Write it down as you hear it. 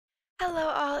Hello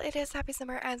all, it is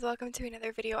HappySimmerrr and welcome to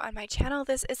another video on my channel.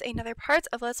 This is another part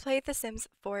of Let's Play The Sims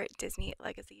 4 Disney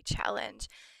Legacy Challenge.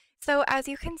 So as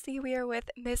you can see, we are with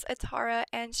Miss Atara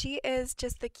and she is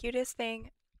just the cutest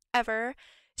thing ever.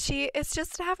 She is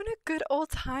just having a good old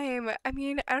time. I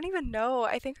mean, I don't even know.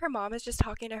 I think her mom is just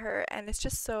talking to her and it's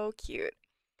just so cute.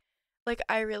 Like,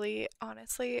 I really,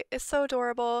 honestly, it's so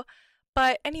adorable.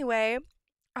 But anyway,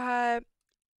 uh,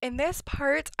 in this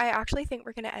part, I actually think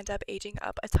we're going to end up aging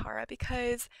up Atara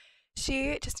because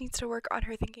she just needs to work on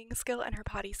her thinking skill and her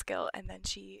potty skill, and then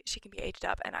she can be aged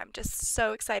up, and I'm just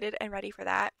so excited and ready for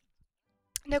that.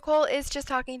 Nicole is just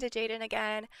talking to Jaden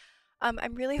again.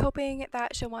 I'm really hoping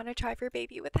that she'll want to try for a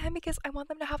baby with him because I want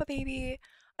them to have a baby,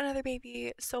 another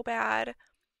baby, so bad.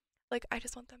 Like, I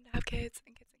just want them to have kids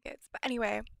and kids and kids. But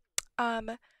anyway,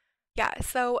 um, yeah,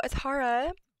 so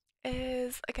Atara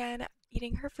is again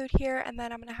eating her food here, and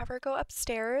then I'm gonna have her go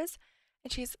upstairs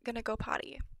and she's gonna go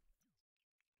potty.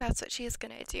 That's what she's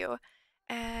gonna do.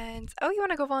 And oh, you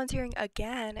wanna go volunteering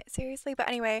again? Seriously? But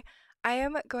anyway, I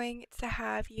am going to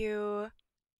have you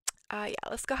yeah,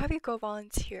 let's go have you go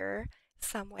volunteer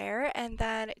somewhere, and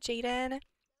then Jaden,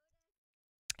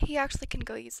 he actually can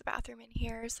go use the bathroom in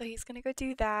here, so he's gonna go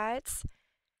do that.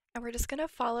 And we're just gonna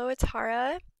follow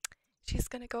Atara. She's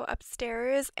gonna go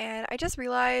upstairs, and I just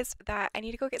realized that I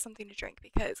need to go get something to drink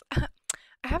because I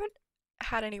haven't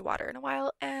had any water in a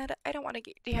while and I don't want to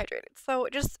get dehydrated. So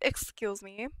just excuse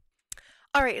me.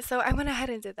 All right, so I went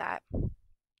ahead and did that.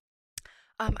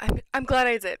 I'm glad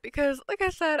I did because, like I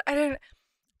said, I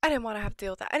didn't want to have to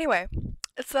deal with that. Anyway,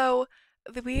 so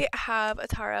we have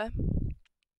Atara.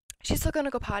 She's still gonna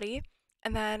go potty,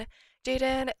 and then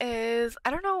Jaden is,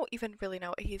 I don't know even really know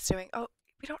what he's doing. Oh,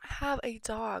 we don't have a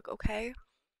dog, okay?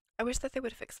 I wish that they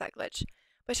would fix that glitch.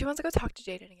 But she wants to go talk to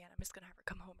Jaden again. I'm just gonna have her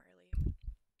come home early.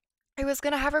 I was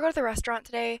gonna have her go to the restaurant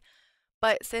today,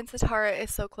 but since Atara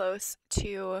is so close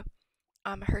to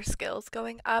her skills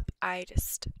going up, I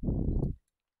just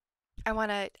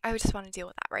wanna deal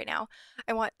with that right now.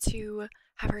 I want to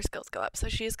have her skills go up. So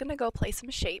she's gonna go play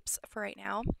some shapes for right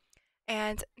now.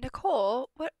 And Nicole,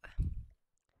 what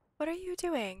are you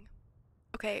doing?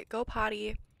 Okay, go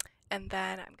potty, and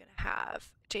then I'm gonna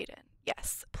have Jaden.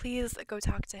 Yes, please go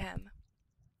talk to him.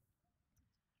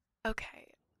 Okay,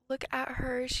 look at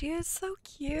her. She is so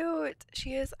cute.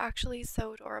 She is actually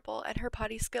so adorable, and her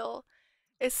potty skill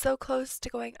is so close to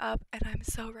going up, and I'm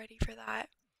so ready for that.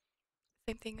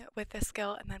 Same thing with this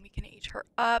skill, and then we can age her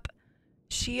up.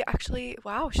 She actually,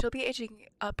 wow, she'll be aging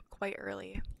up quite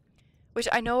early, which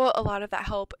I know a lot of that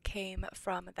help came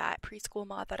from that preschool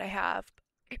mod that I have.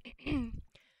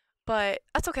 But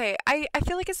that's okay. I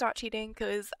feel like it's not cheating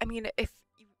because, I mean, if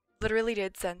you literally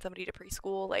did send somebody to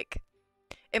preschool, like,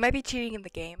 it might be cheating in the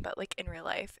game, but like in real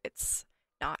life, it's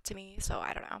not to me, so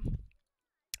I don't know.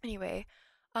 Anyway,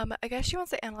 I guess she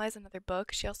wants to analyze another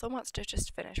book. She also wants to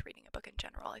just finish reading a book in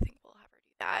general. I think we'll have her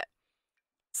do that.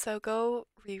 So go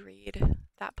reread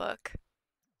that book.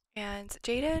 And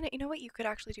Jaden, you know what you could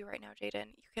actually do right now, Jaden?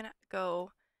 You can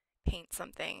go paint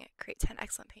something, create 10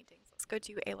 excellent paintings. Let's go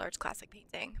do a large classic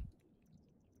painting.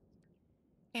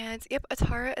 And yep,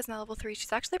 Atara is now level 3.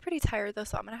 She's actually pretty tired though,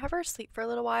 so I'm gonna have her sleep for a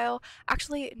little while.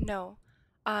 Actually, no.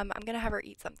 I'm gonna have her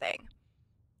eat something.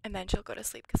 And then she'll go to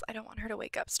sleep because I don't want her to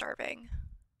wake up starving.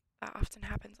 That often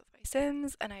happens with my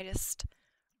Sims, and I just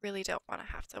really don't want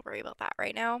to have to worry about that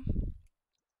right now.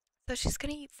 So she's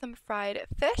gonna eat some fried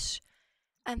fish,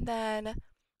 and then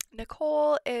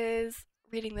Nicole is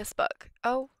reading this book.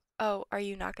 Oh, are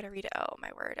you not gonna read it? Oh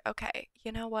my word. Okay,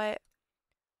 you know what?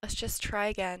 Let's just try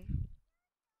again.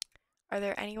 Are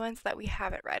there any ones that we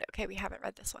haven't read? Okay, we haven't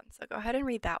read this one, so go ahead and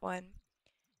read that one.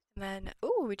 And then,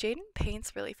 ooh, Jaden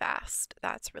paints really fast.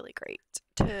 That's really great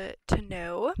to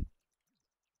know.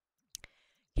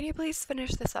 Can you please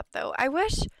finish this up though? I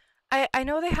wish, I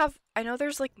know I know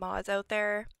there's like mods out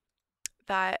there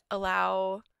that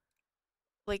allow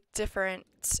like different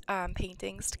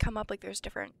paintings to come up. Like there's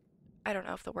different, I don't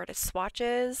know if the word is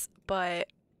swatches, but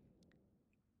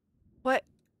what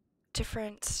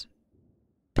different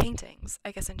paintings,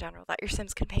 I guess in general, that your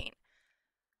Sims can paint.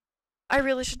 I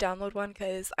really should download one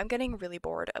because I'm getting really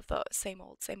bored of the same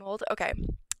old, same old. Okay,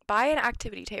 buy an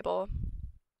activity table.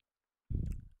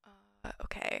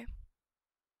 Okay.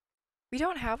 We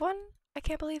don't have one? I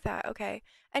can't believe that. Okay.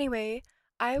 Anyway,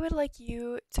 I would like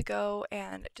you to go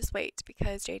and just wait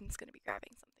because Jaden's going to be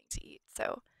grabbing something to eat.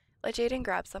 So let Jaden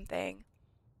grab something,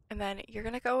 and then you're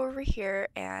going to go over here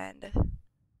and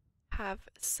have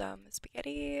some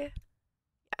spaghetti.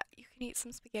 Yeah, you can eat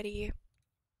some spaghetti.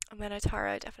 And then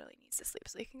Atara definitely needs to sleep.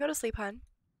 So you can go to sleep, hun.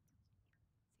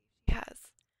 She has.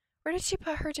 Where did she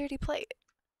put her dirty plate?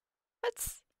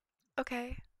 What's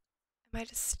Okay.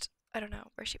 I don't know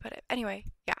where she put it. Anyway,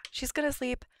 yeah, she's gonna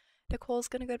sleep. Nicole's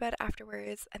gonna go to bed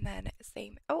afterwards, and then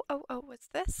same. Oh, what's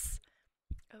this?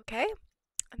 Okay.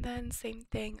 And then same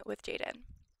thing with Jaden.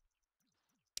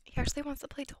 He actually wants to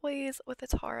play toys with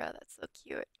Atara. That's so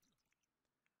cute.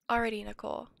 Alrighty,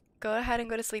 Nicole. Go ahead and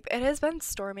go to sleep. It has been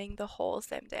storming the whole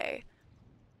sim day,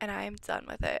 and I am done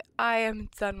with it. I am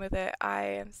done with it. I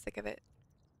am sick of it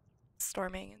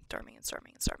storming and storming and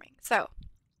storming and storming. So,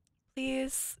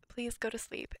 please go to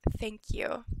sleep. Thank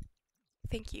you.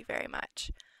 Thank you very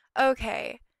much.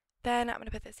 Okay, then I'm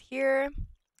gonna put this here,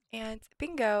 and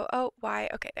bingo. Oh, why?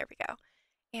 Okay, there we go.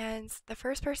 And the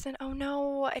first person, oh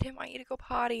no, I didn't want you to go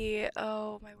potty.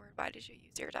 Oh my word, why did you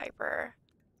use your diaper?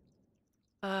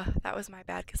 That was my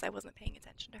bad because I wasn't paying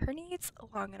attention to her needs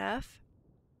long enough.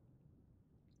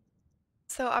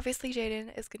 So obviously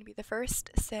Jaden is going to be the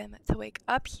first sim to wake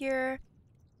up here.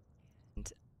 And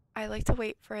I like to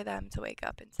wait for them to wake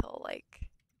up until like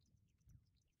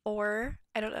 4.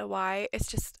 I don't know why. It's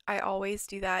just I always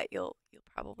do that. You'll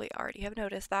probably already have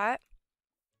noticed that.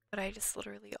 But I just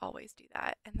literally always do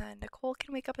that. And then Nicole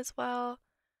can wake up as well.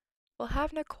 We'll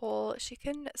have Nicole, she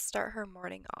can start her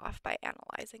morning off by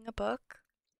analyzing a book.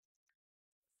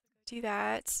 Do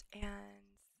that. And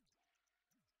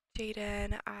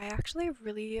Jaden, I actually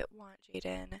really want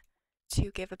Jaden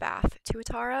to give a bath to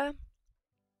Atara.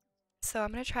 So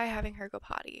I'm going to try having her go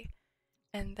potty.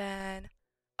 And then,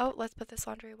 oh, let's put this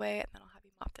laundry away, and then I'll have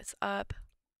you mop this up.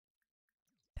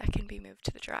 That can be moved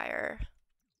to the dryer.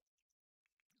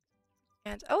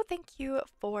 And, oh, thank you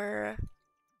for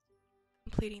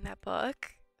completing that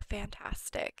book.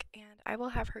 Fantastic. And I will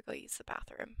have her go use the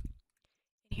bathroom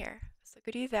in here. So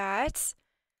go do that.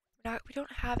 We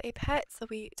don't have a pet, so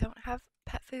we don't have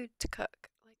pet food to cook.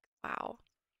 Like, wow.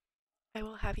 I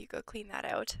will have you go clean that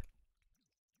out.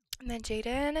 And then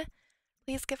Jaden,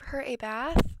 please give her a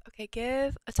bath. Okay,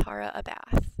 give Atara a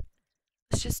bath.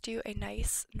 Let's just do a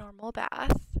nice normal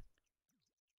bath.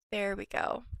 There we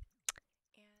go.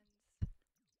 And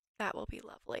that will be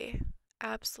lovely.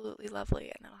 Absolutely lovely.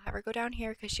 And then I'll have her go down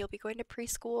here because she'll be going to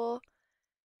preschool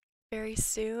very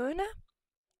soon.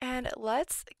 And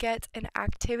let's get an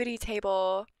activity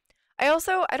table. I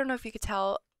don't know if you could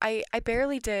tell, I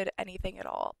barely did anything at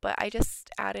all, but I just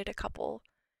added a couple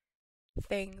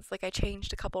things. Like I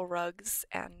changed a couple rugs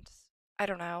and I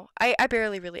don't know. I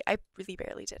really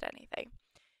barely did anything.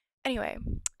 Anyway,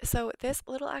 so this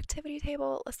little activity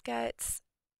table, let's get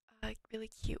a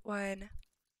really cute one.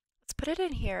 Let's put it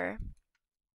in here.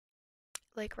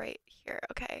 Like right here.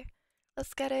 Okay.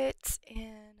 Let's get it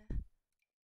in.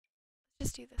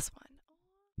 Just do this one. Oh,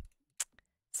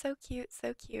 so cute,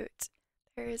 so cute.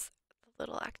 There's the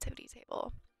little activity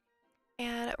table.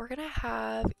 And we're gonna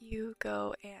have you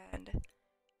go and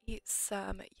eat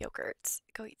some yogurt.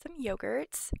 Go eat some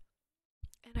yogurt.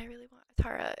 And I really want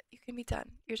Atara, you can be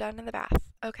done. You're done in the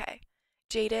bath. Okay.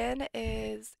 Jaden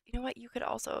is, you know what? You could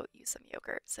also use some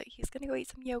yogurt. So he's gonna go eat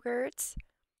some yogurt.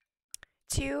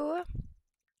 2.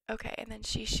 Okay, and then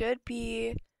she should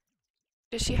be,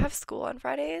 does she have school on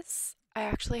Fridays? I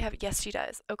actually have, yes, she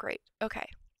does. Oh, great. Okay.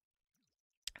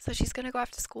 So she's gonna go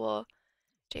off to school,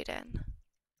 Jaden.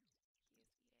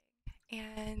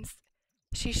 And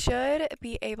she should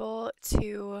be able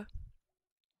to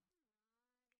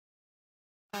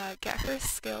get her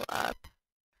skill up,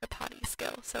 her potty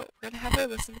skill. So we're gonna have her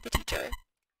listen to the teacher.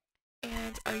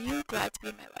 And are you glad to be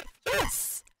in my life?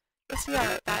 Yes! Yes, we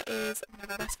are. That is one of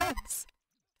our best friends.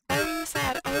 Why are you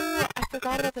sad? Oh, I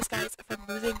forgot about this, guys, from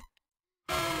losing.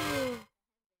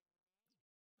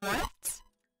 What?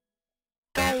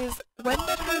 Guys, when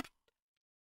did her...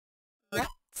 What?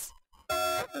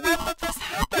 When did this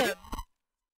happen?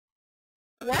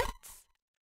 What?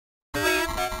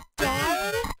 Brandon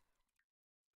died?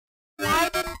 Why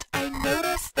didn't I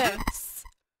notice this?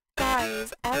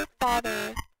 Guys, our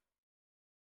father...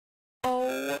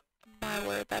 Oh my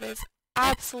word, that is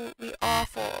absolutely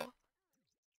awful.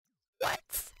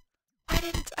 What? Why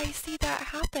didn't I see that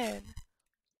happen?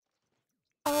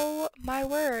 Oh my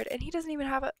word, and he doesn't even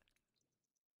have a...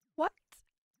 What?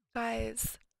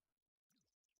 Guys,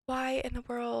 why in the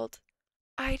world?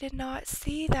 I did not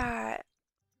see that.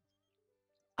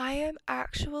 I am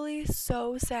actually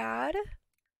so sad.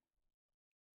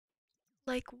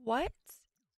 Like, what?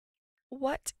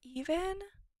 What even?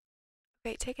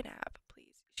 Okay, take a nap,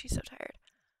 please. She's so tired.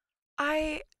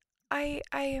 I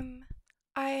am,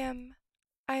 I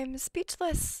am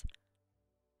speechless.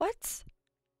 What?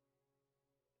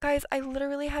 Guys, I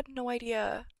literally had no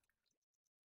idea.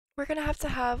 We're gonna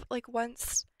have, like,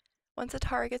 once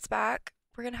Atara gets back,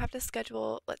 we're gonna have to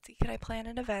schedule, let's see, can I plan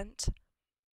an event?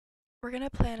 We're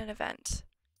gonna plan an event.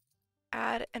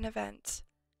 Add an event.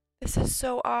 This is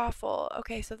so awful.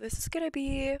 Okay, so this is gonna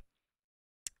be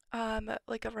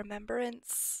like a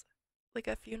remembrance, like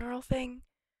a funeral thing.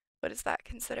 What is that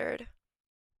considered?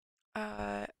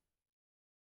 Let's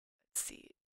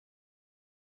see.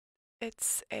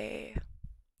 It's a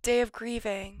day of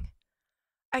grieving.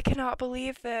 I cannot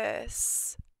believe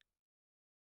this.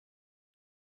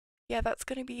 Yeah, that's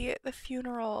gonna be the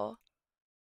funeral.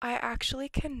 I actually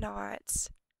cannot.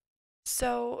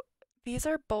 So these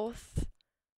are both,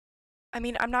 I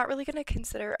mean, I'm not really gonna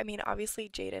consider, I mean, obviously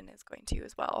Jaden is going to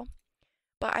as well,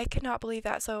 but I cannot believe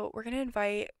that. So we're gonna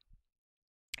invite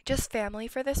just family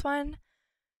for this one.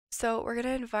 So we're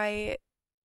gonna invite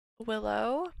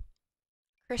Willow,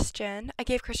 Christian. I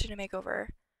gave Christian a makeover.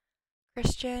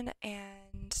 Christian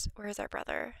and where's our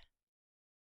brother?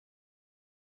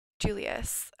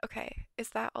 Julius. Okay, is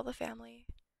that all the family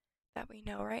that we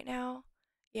know right now?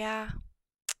 Yeah.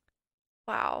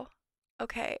 Wow.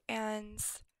 Okay, and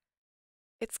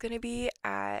it's gonna be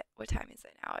at what time is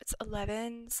it now? It's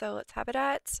 11, so let's have it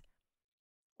at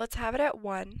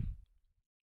 1.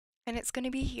 And it's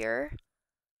gonna be here.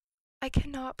 I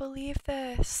cannot believe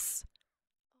this.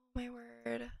 Oh my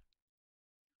word.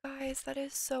 Guys, that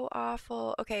is so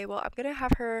awful. Okay, well, I'm gonna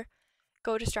have her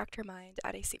go distract her mind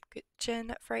at a soup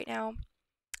kitchen for right now.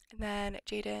 And then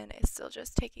Jaden is still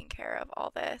just taking care of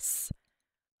all this.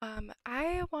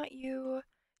 I want you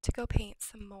to go paint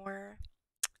some more.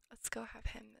 Let's go have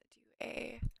him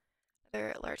do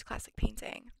another large classic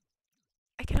painting.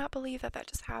 I cannot believe that that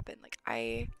just happened. Like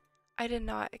I did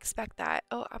not expect that.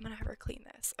 Oh, I'm gonna have her clean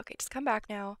this. Okay, just come back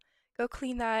now. Go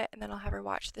clean that, and then I'll have her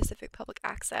watch the Civic Public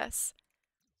Access.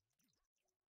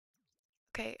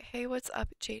 Okay, hey, what's up,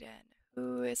 Jaden?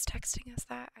 Who is texting us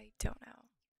that? I don't know.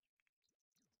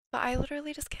 But I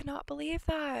literally just cannot believe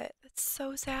that. That's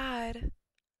so sad.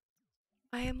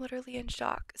 I am literally in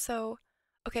shock. So,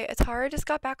 okay, Atara just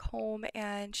got back home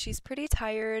and she's pretty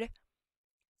tired.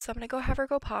 So I'm gonna go have her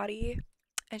go potty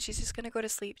and she's just gonna go to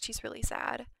sleep. She's really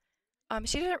sad.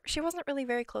 She wasn't really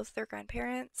very close with her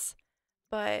grandparents,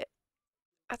 but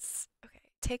that's okay.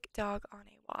 Take dog on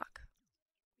a walk.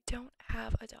 We don't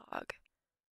have a dog.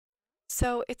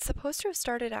 So it's supposed to have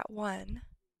started at 1.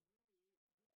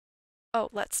 Oh,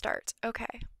 let's start.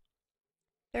 Okay.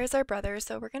 There's our brother,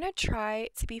 so we're gonna try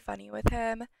to be funny with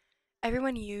him.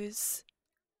 Everyone use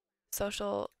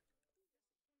social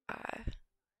uh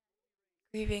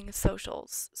grieving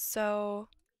socials. So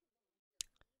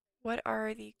what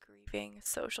are the grieving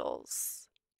socials?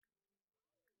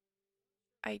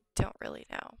 I don't really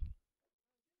know.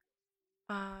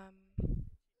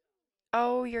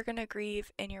 Oh, you're gonna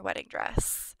grieve in your wedding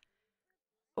dress.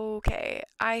 Okay,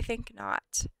 I think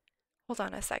not. Hold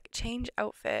on a sec. Change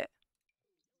outfit.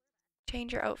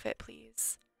 Change your outfit,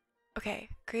 please. Okay,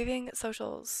 grieving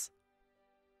socials.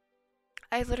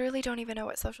 I literally don't even know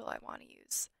what social I want to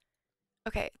use.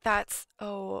 Okay, that's,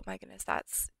 oh my goodness,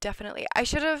 that's definitely, I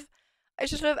should have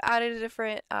added a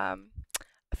different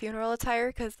funeral attire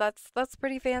because that's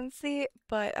pretty fancy,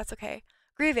 but that's okay.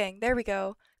 Grieving, there we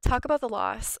go. Talk about the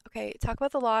loss. Okay, talk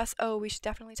about the loss. Oh, we should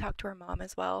definitely talk to her mom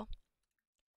as well.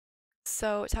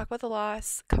 So talk about the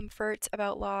loss, comfort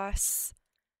about loss,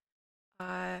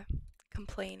 uh,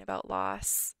 complain about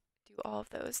loss, do all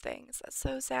of those things. That's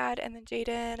so sad. And then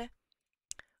Jaden,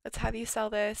 let's have you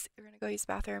sell this. You're gonna go use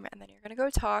the bathroom, and then you're gonna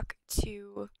go talk to.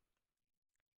 You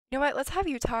know what? Let's have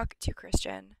you talk to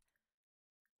Christian.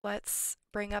 Let's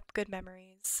bring up good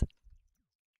memories.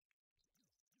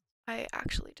 I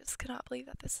actually just cannot believe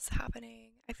that this is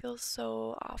happening. I feel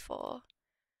so awful.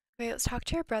 Okay, let's talk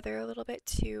to your brother a little bit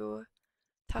too.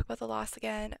 Talk about the loss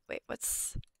again. Wait,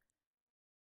 where's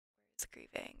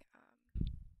grieving?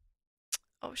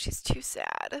 Oh, she's too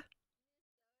sad.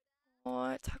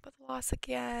 Oh, talk about the loss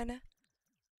again.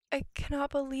 I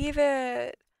cannot believe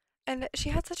it. And she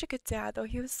had such a good dad, though.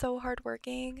 He was so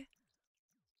hardworking.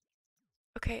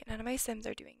 Okay, none of my Sims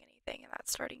are doing anything, and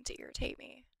that's starting to irritate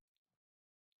me.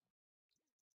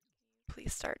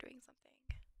 Please start doing something.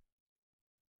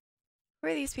 Who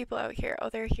are these people out here? Oh,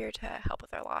 they're here to help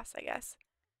with our loss, I guess.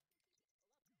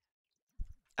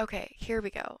 Okay, here we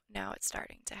go. Now it's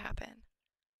starting to happen.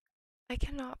 I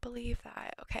cannot believe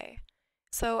that. Okay.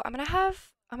 So I'm gonna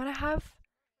have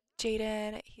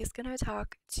Jaden, he's gonna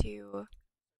talk to,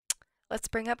 let's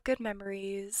bring up good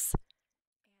memories,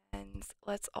 and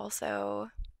let's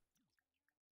also,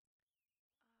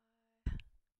 what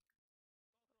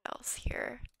else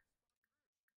here?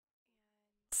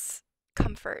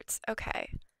 Comforts.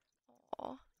 Okay.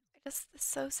 Oh, it's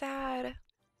so sad.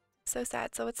 So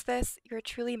sad. So it's this. You're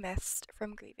truly missed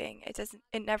from grieving.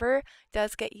 It never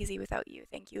does get easy without you.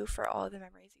 Thank you for all the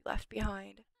memories you left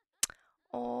behind.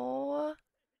 Oh,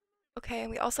 okay.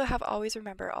 And we also have always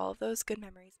remember all of those good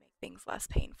memories make things less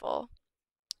painful.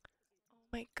 Oh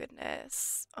my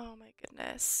goodness. Oh my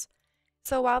goodness.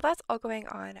 So while that's all going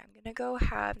on, I'm gonna go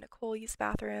have Nicole use the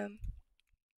bathroom.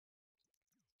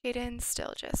 Jaden's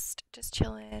still just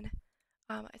chilling.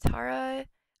 Atara,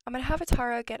 I'm gonna have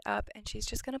Atara get up and she's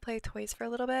just gonna play toys for a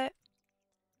little bit.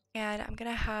 And I'm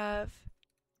gonna have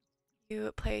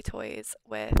you play toys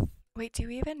with. Wait, do you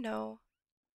even know?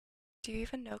 Do you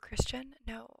even know Christian?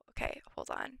 No. Okay, hold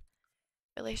on.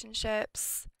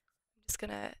 Relationships. I'm just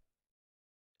gonna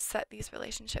set these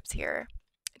relationships here.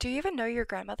 Do you even know your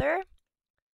grandmother?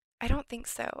 I don't think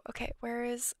so. Okay, where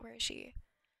is she?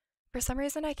 For some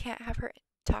reason I can't have her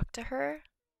talk to her.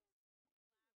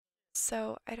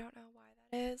 So I don't know why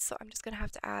that is. So I'm just gonna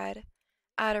have to add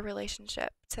a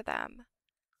relationship to them.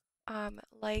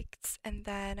 Liked, and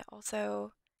then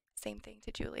also same thing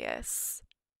to Julius.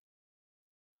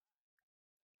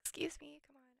 Excuse me,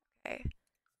 come on. Okay.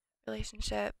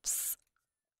 Relationships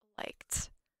liked.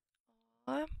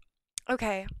 Aw.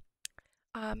 Okay.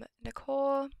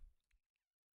 Nicole.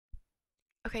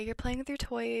 Okay, you're playing with your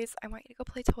toys. I want you to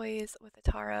go play toys with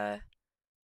Atara.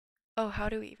 Oh, how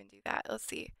do we even do that? Let's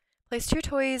see. Place two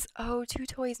toys. Oh, two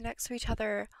toys next to each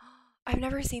other. I've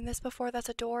never seen this before. That's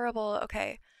adorable.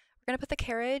 Okay. We're gonna put the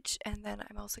carriage, and then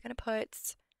I'm also gonna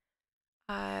put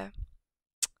uh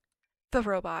the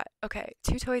robot. Okay,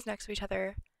 two toys next to each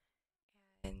other.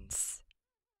 And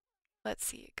let's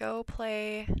see. Go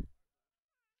play,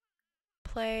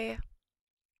 play,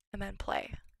 and then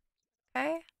play.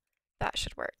 Okay? That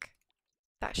should work.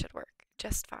 That should work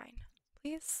just fine.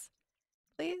 Please?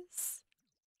 Please?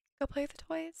 Go play with the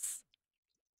toys?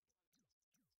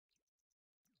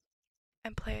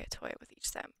 And play a toy with each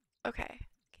sim. Okay.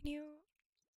 Can you?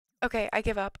 Okay, I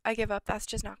give up. I give up. That's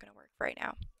just not gonna work for right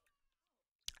now.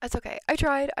 That's okay. I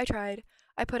tried. I tried.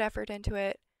 I put effort into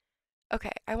it.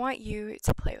 Okay, I want you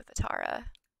to play with Atara.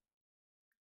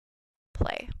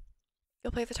 Play.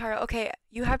 You'll play with Atara. Okay,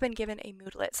 you have been given a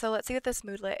moodlet. So let's see what this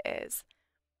moodlet is.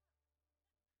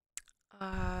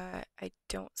 I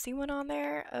don't see one on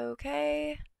there.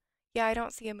 Okay. Yeah, I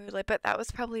don't see a moodlet, but that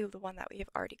was probably the one that we have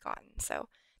already gotten, so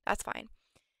that's fine.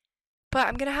 But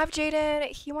I'm gonna have Jaden.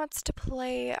 He wants to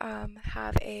play,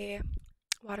 have a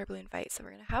water balloon fight, so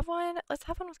we're gonna have one. Let's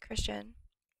have one with Christian.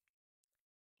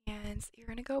 And you're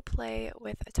gonna go play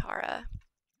with Atara.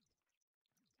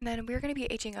 And then we're gonna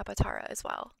be aging up Atara as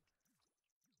well.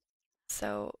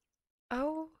 So,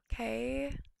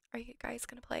 okay. Are you guys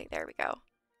gonna play? There we go.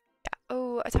 Yeah.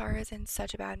 Oh, Atara's in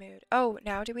such a bad mood. Oh,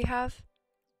 now do we have?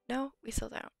 No, we still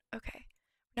don't. Okay.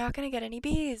 We're not gonna get any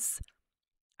bees.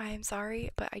 I am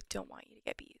sorry, but I don't want you to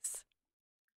get bees.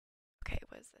 Okay,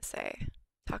 what does this say?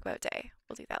 Talk about day.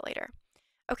 We'll do that later.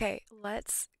 Okay,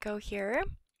 let's go here.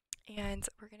 And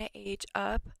we're gonna age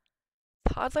up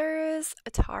toddlers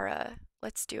Atara.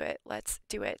 Let's do it. Let's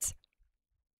do it.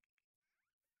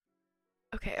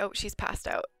 Okay, oh, she's passed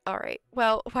out. All right.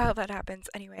 Well, while that happens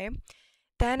anyway,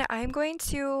 then I'm going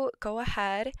to go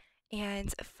ahead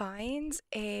and find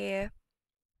the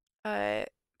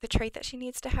trait that she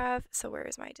needs to have. So where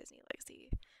is my Disney legacy?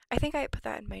 I think I put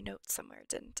that in my notes somewhere,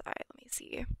 didn't I? Let me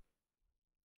see.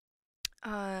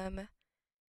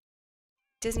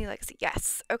 Disney legacy.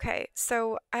 Yes. Okay.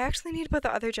 So I actually need to put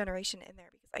the other generation in there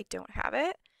because I don't have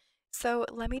it. So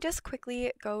let me just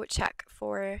quickly go check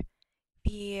for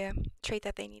the trait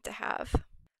that they need to have.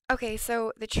 Okay,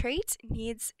 so the trait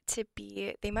needs to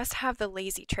be, they must have the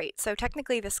lazy trait. So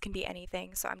technically this can be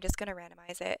anything, so I'm just going to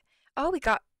randomize it. Oh,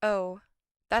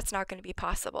 that's not going to be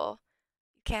possible.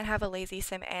 You can't have a lazy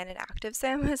sim and an active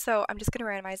sim, so I'm just going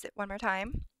to randomize it one more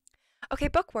time. Okay,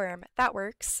 bookworm, that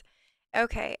works.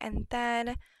 Okay, and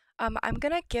then I'm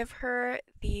going to give her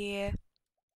the,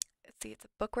 let's see, it's a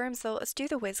bookworm, so let's do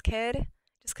the whiz kid,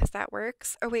 just because that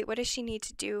works. Oh wait, what does she need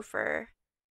to do for...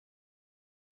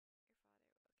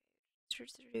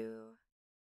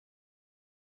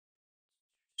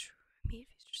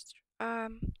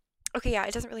 Okay, yeah,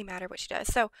 it doesn't really matter what she does.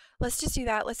 So let's just do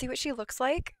that. Let's see what she looks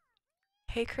like.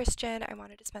 Hey, Christian, I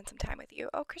wanted to spend some time with you.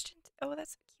 Oh, Christian, oh,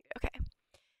 that's so cute. Okay.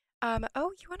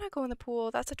 Oh, you want to go in the pool?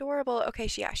 That's adorable. Okay,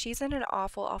 she's in an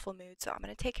awful, awful mood, so I'm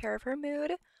gonna take care of her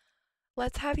mood.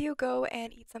 Let's have you go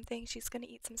and eat something. She's gonna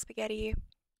eat some spaghetti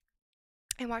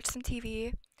and watch some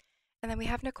TV. And then we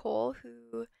have Nicole,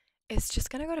 who is just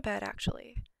gonna go to bed,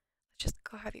 actually. Let's just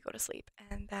go have you go to sleep.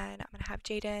 And then I'm gonna have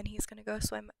Jaden. He's gonna go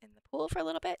swim in the pool for a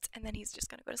little bit, and then he's just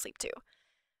gonna go to sleep too.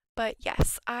 But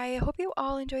yes, I hope you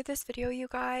all enjoyed this video, you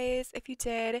guys. If you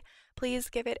did, please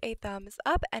give it a thumbs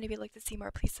up. And if you'd like to see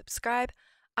more, please subscribe.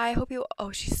 I hope you...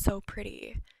 Oh, she's so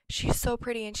pretty. She's so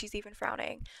pretty and she's even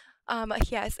frowning.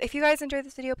 Yes, if you guys enjoyed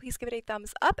this video, please give it a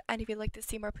thumbs up, and if you'd like to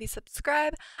see more, please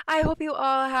subscribe. I hope you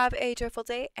all have a joyful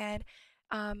day, and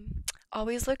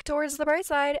always look towards the bright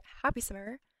side.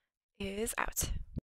 HappySimmerrr is out.